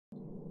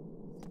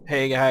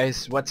Hey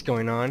guys, what's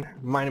going on?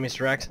 My name is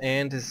MrRhexx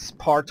and this is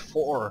part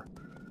 4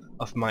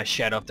 of my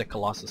Shadow of the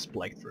Colossus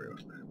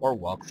playthrough. Or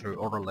walkthrough,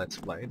 or let's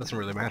play, it doesn't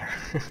really matter.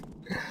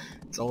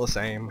 It's all the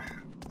same.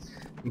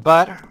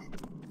 But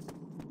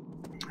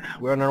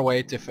we're on our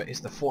way to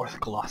face the 4th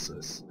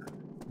Colossus.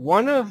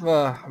 One of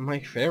my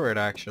favorite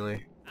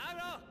actually.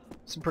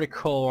 It's a pretty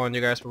cool one,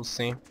 you guys will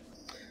see.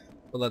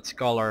 But let's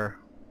call her...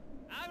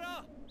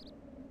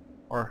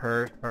 or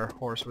her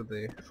horse with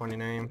the funny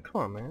name.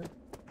 Come on, man.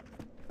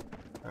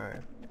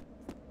 Alright.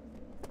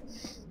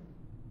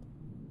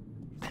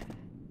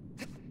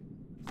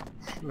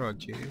 Oh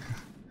jeez.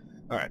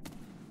 Alright.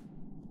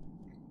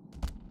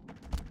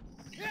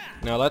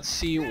 Now let's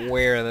see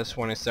where this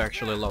one is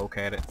actually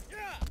located.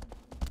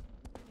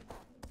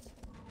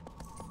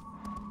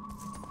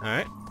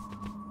 Alright.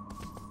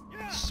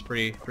 It's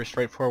pretty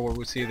straightforward.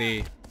 We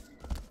see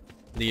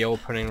the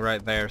opening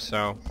right there,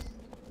 so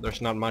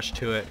there's not much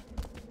to it.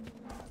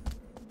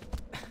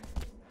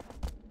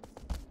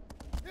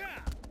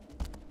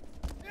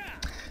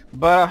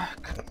 But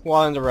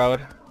while on the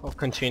road, I'll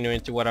continue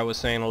into what I was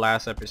saying in the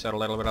last episode, a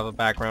little bit of a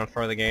background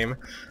for the game.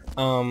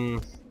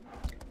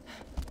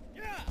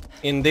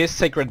 In this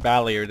sacred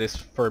valley, or this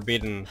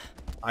forbidden,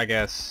 I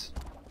guess,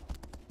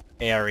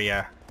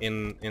 area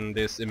in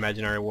this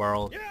imaginary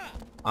world,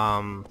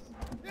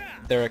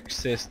 there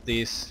exists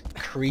this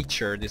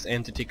creature, this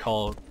entity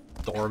called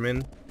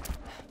Dormin,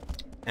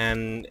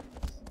 and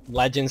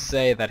legends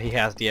say that he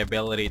has the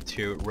ability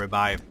to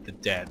revive the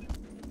dead.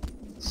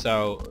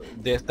 So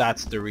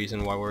that's the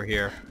reason why we're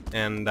here,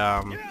 and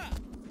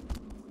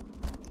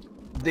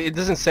it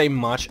doesn't say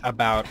much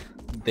about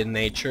the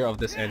nature of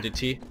this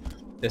entity.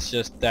 It's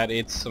just that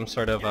it's some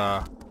sort of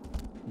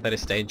that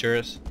is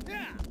dangerous.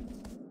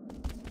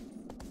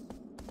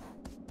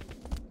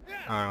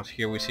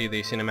 Here we see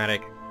the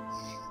cinematic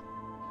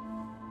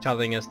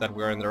telling us that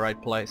we're in the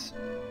right place,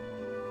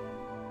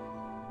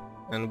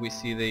 and we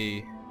see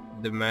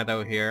the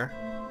meadow here,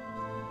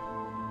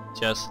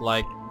 just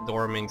like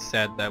Dormin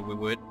said that we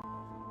would.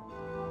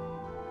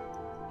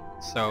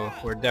 So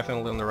we're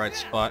definitely in the right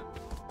spot.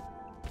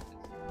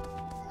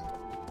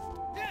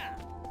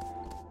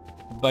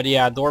 But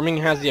yeah,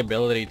 Dormin has the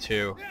ability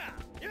to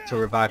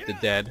revive the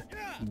dead,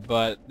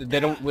 but we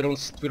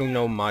don't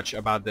know much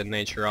about the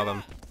nature of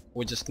him.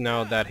 We just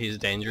know that he's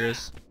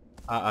dangerous,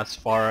 as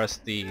far as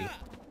the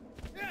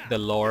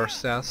lore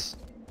says,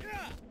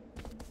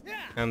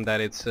 and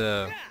that it's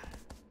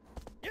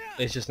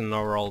just an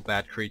overall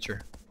bad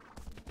creature.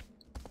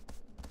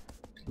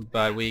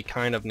 But we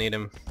kind of need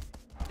him.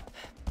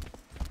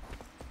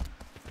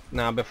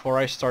 Now, before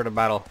I start a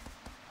battle,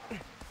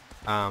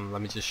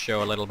 let me just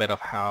show a little bit of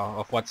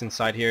what's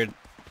inside here.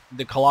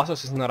 The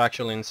Colossus is not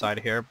actually inside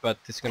here, but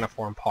it's gonna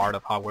form part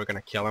of how we're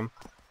gonna kill him.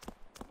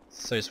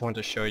 So I just want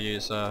to show you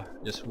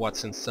just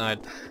what's inside.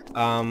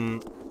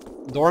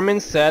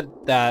 Dormin said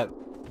that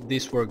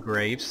these were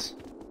graves,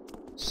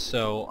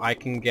 so I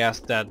can guess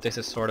that this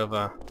is sort of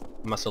a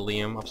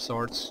mausoleum of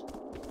sorts,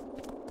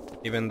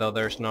 even though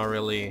there's not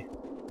really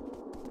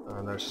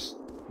there's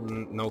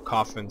no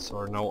coffins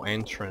or no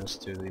entrance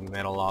to the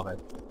middle of it.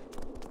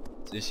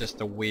 It's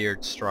just a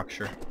weird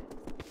structure.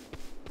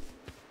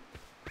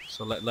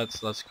 So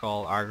let's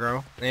call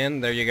aggro,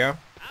 and there you go.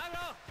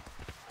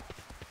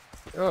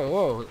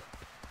 Oh,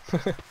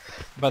 whoa!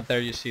 But there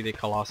you see the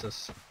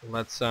Colossus.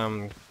 Let's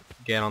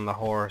get on the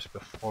horse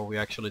before we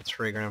actually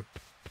trigger him,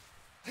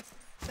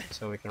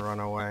 so we can run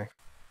away.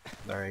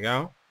 There you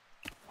go.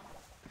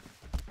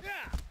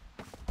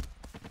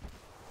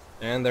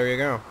 And there you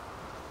go.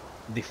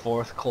 The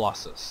 4th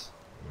Colossus.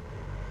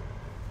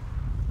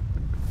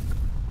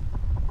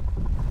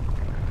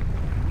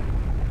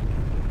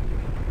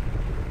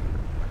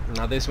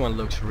 Now this one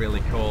looks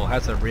really cool.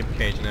 Has a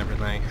ribcage and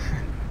everything.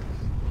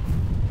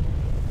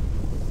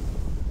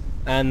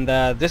 And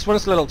this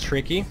one's a little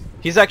tricky.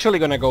 He's actually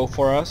gonna go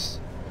for us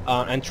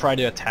and try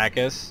to attack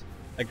us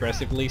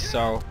aggressively.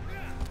 So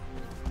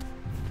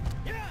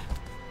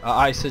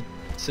I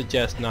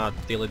suggest not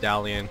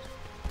dilly-dallying.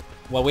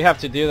 What we have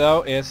to do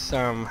though is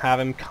have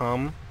him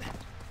come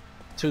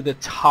to the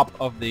top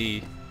of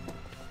the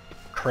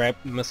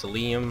crypt,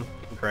 mausoleum,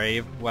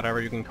 grave,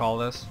 whatever you can call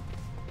this.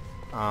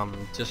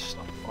 Just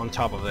on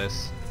top of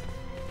this.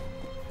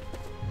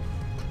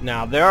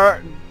 Now there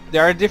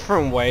are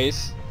different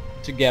ways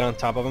to get on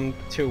top of him,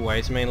 2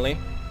 ways mainly,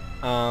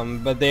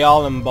 but they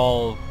all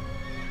involve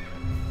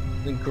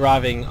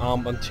grabbing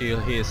onto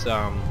his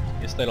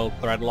little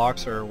thread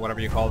locks, or whatever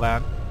you call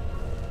that.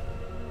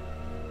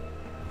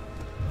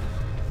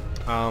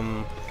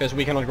 Because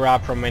we cannot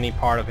grab from any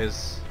part of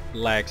his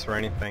legs or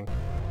anything,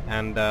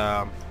 and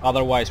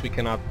otherwise we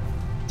cannot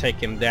take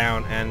him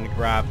down and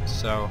grab,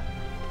 so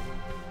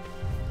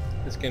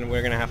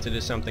we're gonna have to do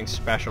something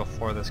special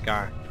for this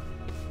guy.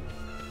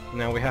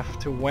 Now we have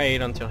to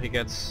wait until he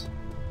gets...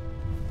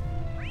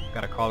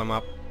 Gotta call him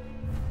up.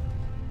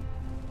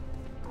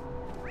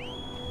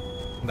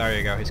 There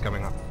you go, he's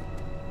coming up.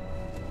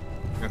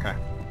 Okay.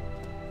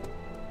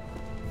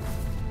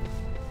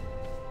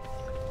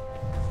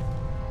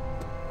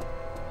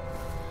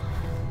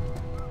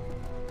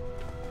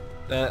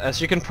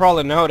 As you can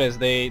probably notice,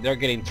 they're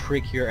getting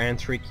trickier and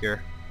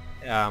trickier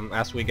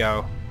as we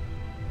go.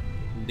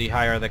 The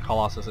higher the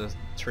Colossus is, the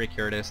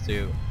trickier it is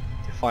to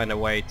find a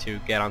way to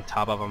get on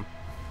top of him.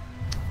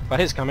 But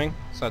he's coming,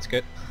 so that's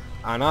good.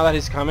 Now that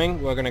he's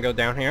coming, we're gonna go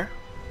down here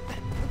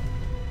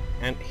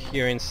and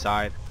here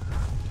inside.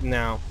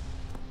 Now,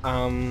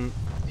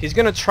 he's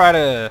gonna try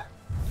to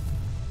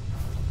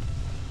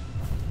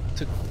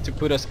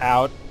put us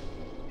out.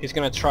 He's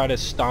gonna try to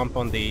stomp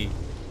on the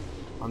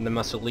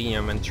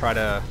mausoleum and try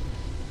to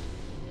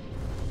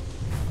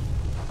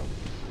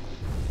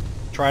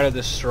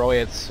destroy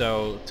it,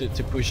 so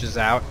to push us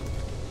out.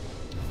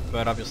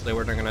 But obviously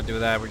we're not gonna do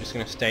that. We're just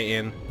gonna stay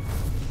in.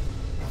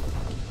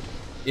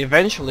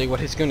 Eventually what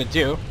he's gonna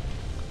do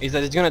is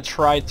that he's gonna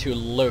try to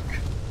look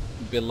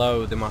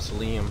below the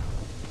mausoleum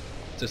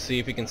to see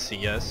if he can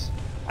see us,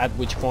 at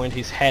which point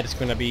his head is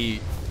gonna be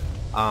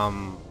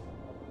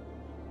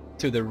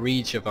to the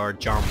reach of our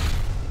jump,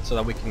 so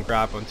that we can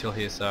grab until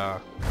his I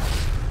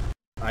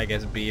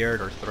guess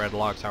beard or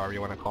threadlocks, however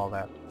you want to call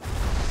that.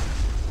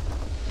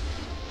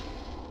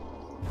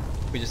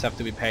 We just have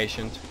to be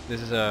patient.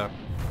 This is a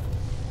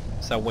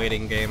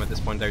waiting game at this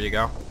point. There you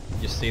go.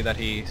 You see that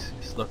he's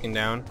looking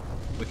down.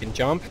 We can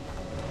jump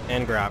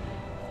and grab.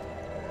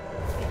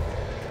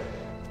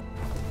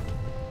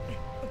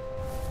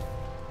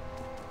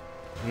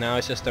 Now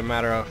it's just a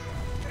matter of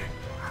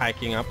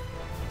hiking up.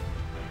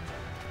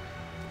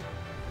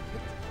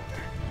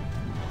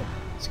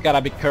 Just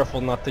gotta be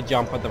careful not to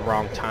jump at the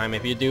wrong time.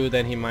 If you do,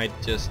 then he might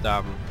just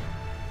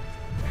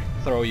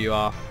throw you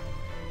off.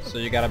 So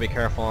you gotta be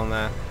careful on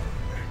that.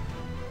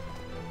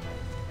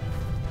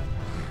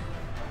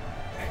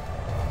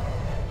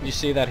 You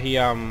see that he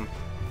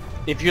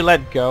if you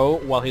let go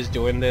while he's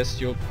doing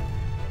this, you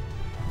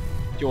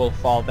will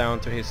fall down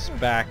to his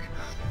back.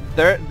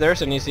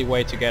 There's an easy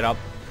way to get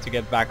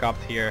back up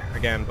here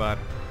again, but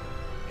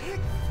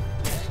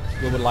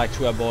we would like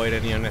to avoid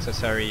any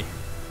unnecessary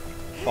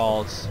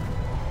falls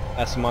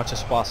as much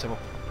as possible.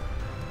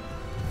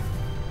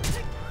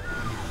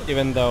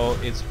 Even though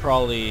it's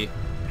probably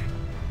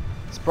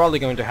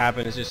going to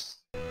happen. It's just,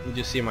 you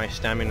just see my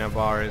stamina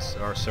bar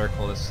or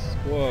circle is,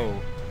 whoa.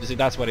 You see,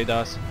 that's what he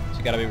does. So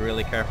you gotta be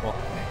really careful.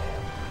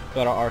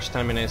 But our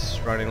stamina is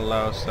running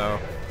low, so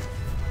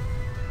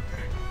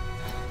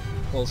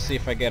we'll see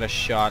if I get a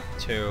shot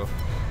too.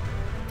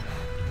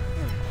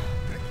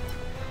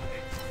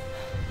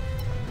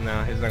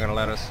 No, he's not gonna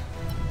let us.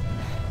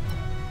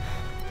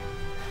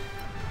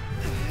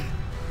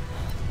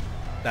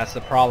 That's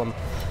the problem.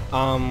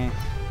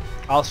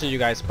 I'll see you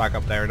guys back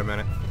up there in a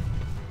minute.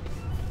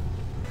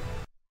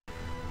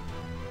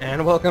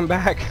 And welcome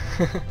back.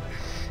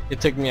 It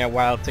took me a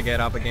while to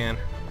get up again.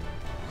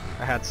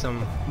 I had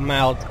some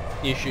mild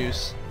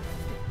issues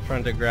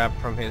trying to grab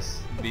from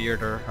his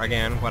beard, or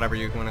again, whatever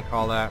you want to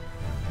call that.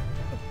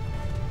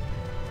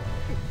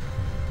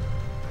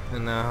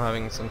 And now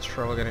having some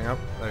trouble getting up.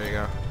 There you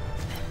go.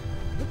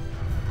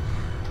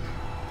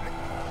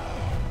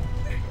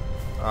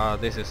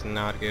 This is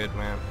not good,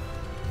 man.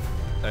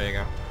 There you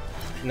go.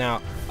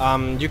 Now,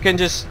 you can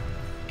just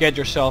get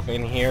yourself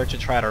in here to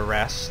try to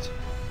rest.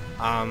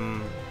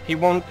 He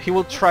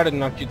will try to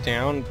knock you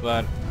down,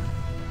 but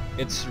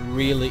it's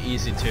really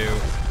easy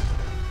to...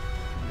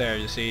 There,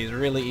 you see, it's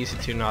really easy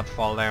to not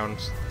fall down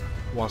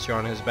once you're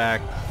on his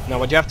back. Now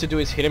what you have to do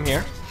is hit him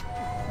here.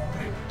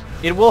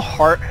 It will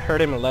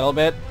hurt him a little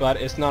bit, but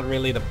it's not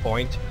really the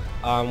point.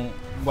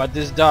 What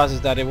this does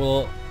is that it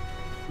will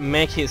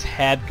make his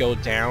head go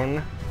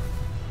down,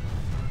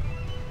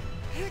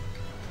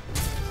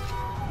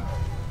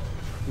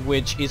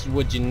 which is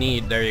what you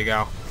need. There you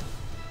go,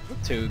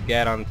 to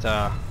get on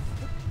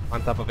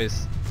top of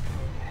his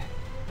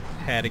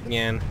head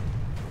again.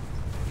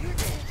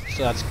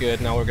 So that's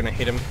good. Now we're gonna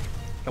hit him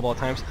a couple of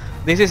times.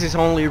 This is his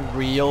only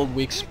real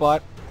weak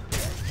spot.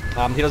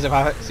 He doesn't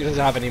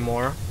have any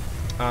more.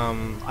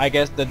 I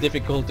guess the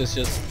difficulty is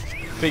just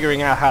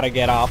figuring out how to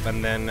get up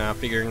and then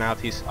figuring out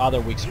his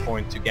other weak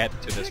point to get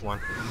to this one.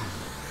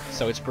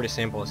 So it's pretty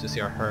simple. As you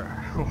see our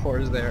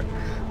horse there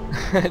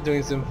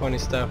doing some funny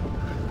stuff.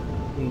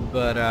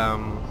 But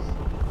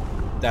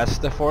that's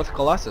the 4th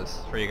Colossus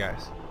for you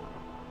guys.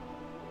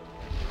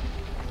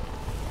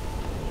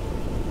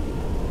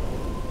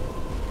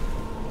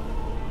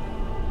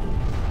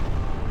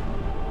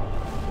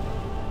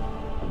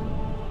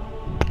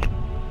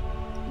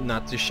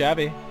 Not too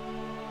shabby.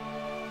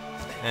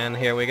 And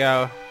here we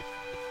go.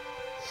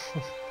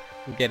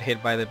 Get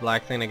hit by the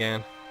black thing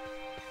again.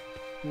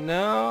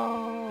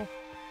 No.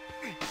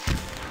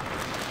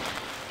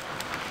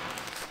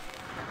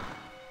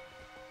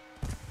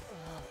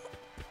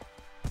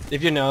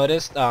 If you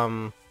noticed,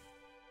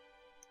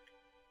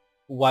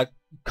 what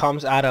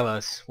comes out of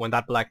us when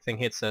that black thing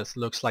hits us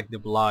looks like the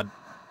blood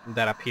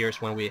that appears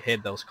when we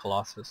hit those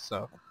Colossus.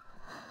 So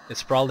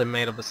it's probably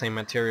made of the same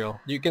material.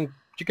 You can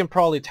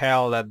probably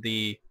tell that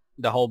the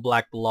whole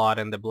black blood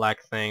and the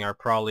black thing are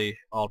probably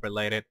all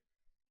related.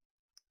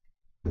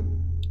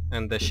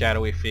 And the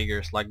shadowy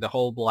figures, like the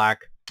whole black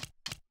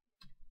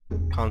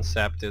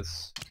concept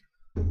is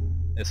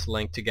is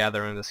linked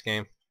together in this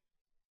game.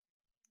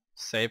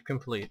 Save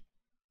complete.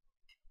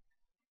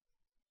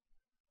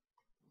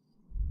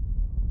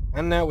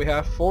 And now we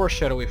have 4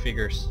 shadowy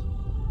figures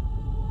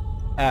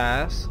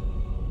as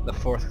the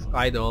 4th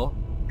idol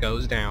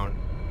goes down.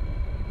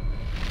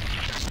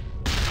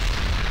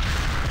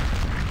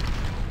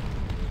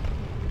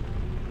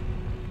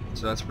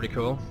 So that's pretty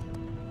cool.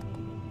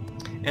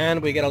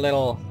 And we get a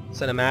little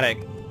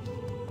cinematic.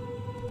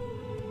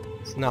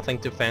 It's nothing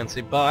too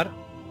fancy, but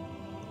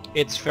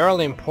it's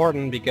fairly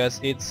important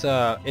because it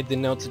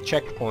denotes a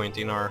checkpoint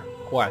in our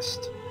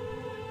quest.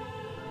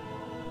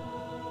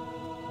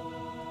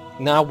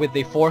 Now with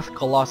the 4th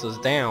Colossus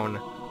down,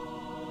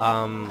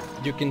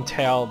 you can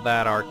tell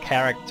that our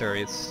character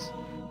is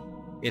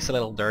a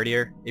little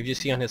dirtier. If you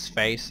see on his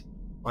face,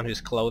 on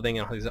his clothing,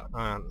 and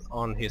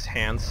on his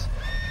hands.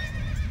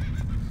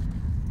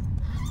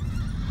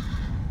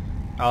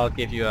 I'll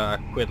give you a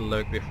quick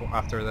look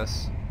after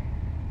this.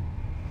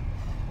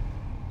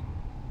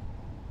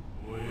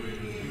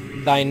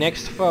 Thy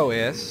next foe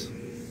is...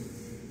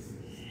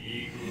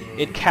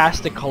 It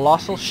casts a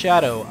colossal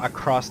shadow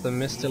across the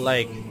misty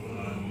lake.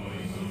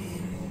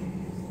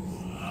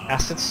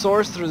 As it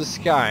soars through the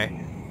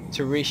sky,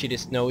 to reach it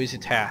is no easy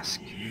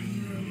task.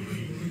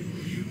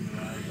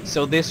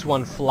 So this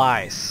one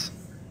flies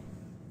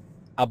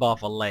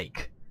above a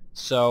lake.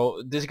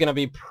 So this is gonna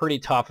be pretty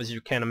tough, as you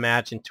can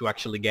imagine, to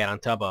actually get on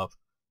top of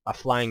a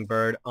flying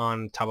bird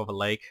on top of a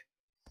lake.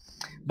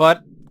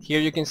 But here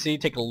you can see,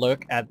 take a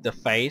look at the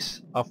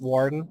face of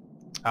Warden.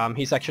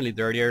 He's actually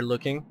dirtier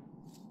looking.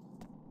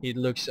 He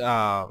looks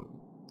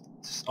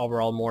just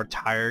overall more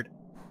tired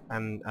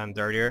and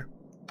dirtier.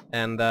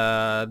 And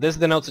this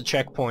denotes a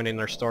checkpoint in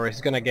our story.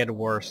 It's gonna get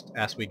worse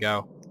as we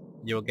go.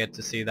 You'll get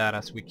to see that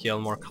as we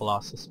kill more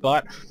Colossus.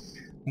 But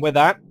with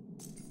that,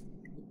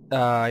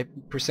 I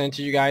present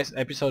to you guys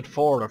episode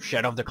 4 of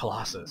Shadow of the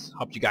Colossus.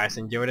 Hope you guys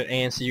enjoyed it,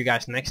 and see you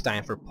guys next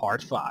time for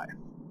part 5.